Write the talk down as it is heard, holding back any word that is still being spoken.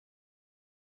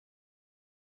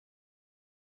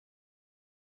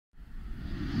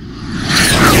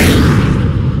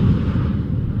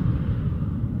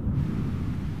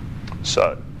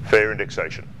So, fair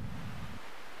indexation.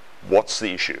 What's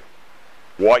the issue?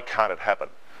 Why can't it happen?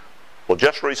 Well,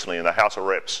 just recently in the House of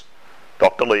Reps,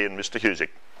 Dr. Lee and Mr. Husick,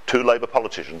 two Labor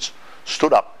politicians,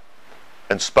 stood up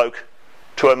and spoke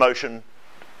to a motion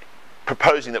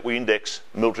proposing that we index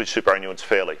military superannuants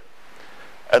fairly.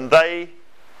 And they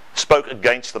spoke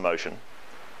against the motion,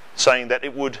 saying that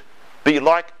it would be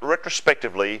like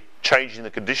retrospectively changing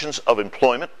the conditions of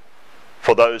employment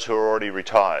for those who are already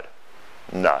retired.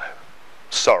 No,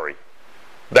 sorry,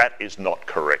 that is not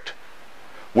correct.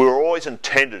 We were always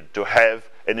intended to have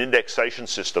an indexation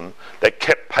system that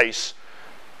kept pace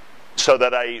so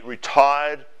that a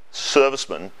retired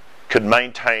serviceman could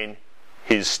maintain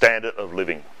his standard of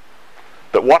living.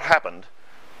 But what happened,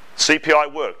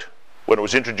 CPI worked when it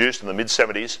was introduced in the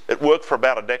mid-70s. It worked for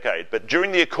about a decade, but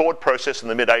during the Accord process in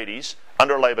the mid-80s,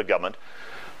 under a Labor government,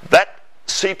 that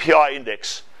CPI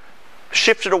index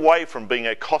shifted away from being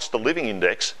a cost of living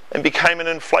index and became an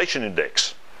inflation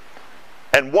index.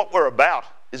 And what we're about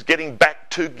is getting back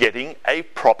to getting a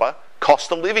proper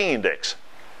cost of living index,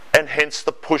 and hence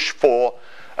the push for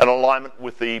an alignment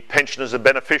with the pensioners and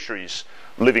beneficiaries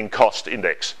living cost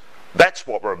index. That's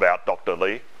what we're about, Dr.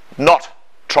 Lee, not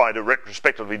trying to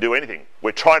retrospectively do anything.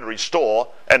 We're trying to restore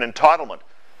an entitlement